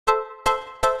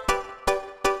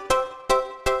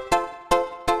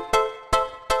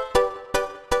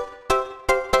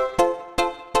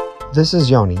This is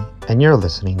Yoni, and you're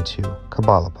listening to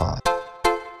Kabbalah Pod.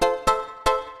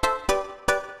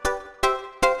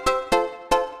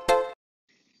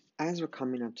 As we're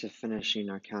coming up to finishing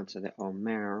our count of the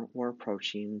Omer, we're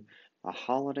approaching the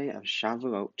holiday of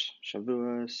Shavuot,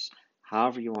 Shavuos,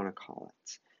 however you want to call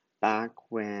it, back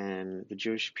when the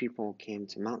Jewish people came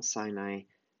to Mount Sinai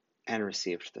and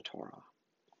received the Torah.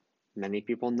 Many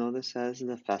people know this as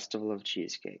the Festival of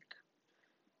Cheesecake.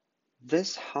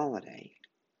 This holiday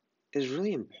is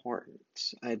really important.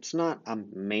 It's not a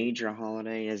major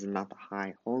holiday, it's not the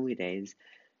high holy days,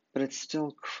 but it's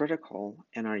still critical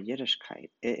in our Yiddishkeit.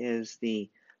 It is the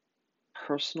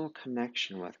personal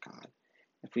connection with God.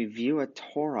 If we view a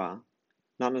Torah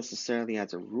not necessarily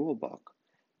as a rule book,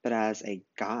 but as a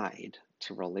guide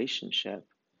to relationship,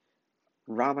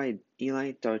 Rabbi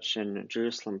Eli Deutsch in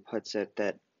Jerusalem puts it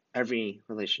that every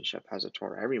relationship has a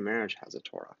Torah, every marriage has a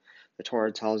Torah. The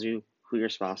Torah tells you who your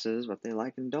spouse is, what they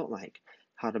like and don't like,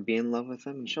 how to be in love with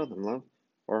them and show them love,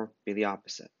 or be the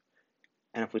opposite.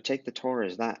 And if we take the Torah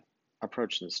as that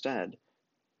approach instead,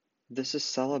 this is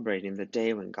celebrating the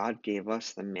day when God gave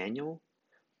us the manual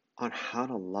on how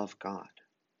to love God.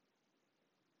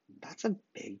 That's a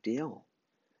big deal.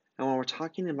 And when we're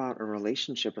talking about a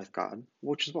relationship with God,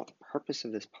 which is what the purpose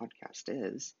of this podcast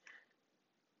is,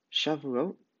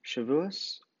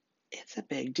 Shavuos, it's a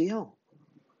big deal.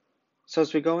 So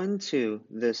as we go into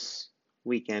this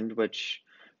weekend, which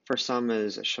for some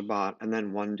is Shabbat and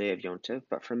then one day of Yom Tov,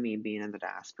 but for me being in the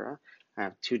diaspora, I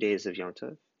have 2 days of Yom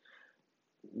Tov.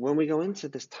 When we go into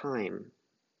this time,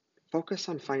 focus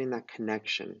on finding that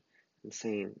connection and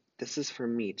saying, this is for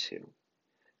me too.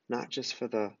 Not just for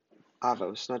the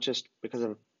Avos, not just because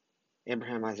of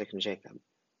Abraham, Isaac, and Jacob,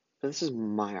 but this is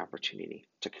my opportunity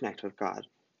to connect with God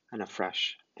in a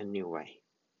fresh and new way.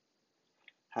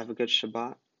 Have a good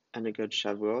Shabbat and a good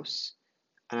Shavuos,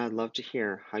 and I'd love to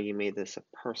hear how you made this a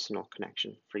personal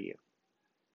connection for you.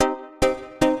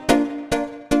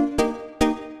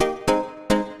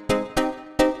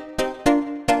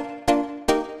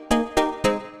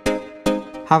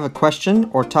 Have a question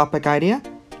or topic idea?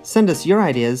 Send us your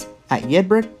ideas at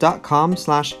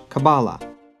yedbrick.com/Kabbalah.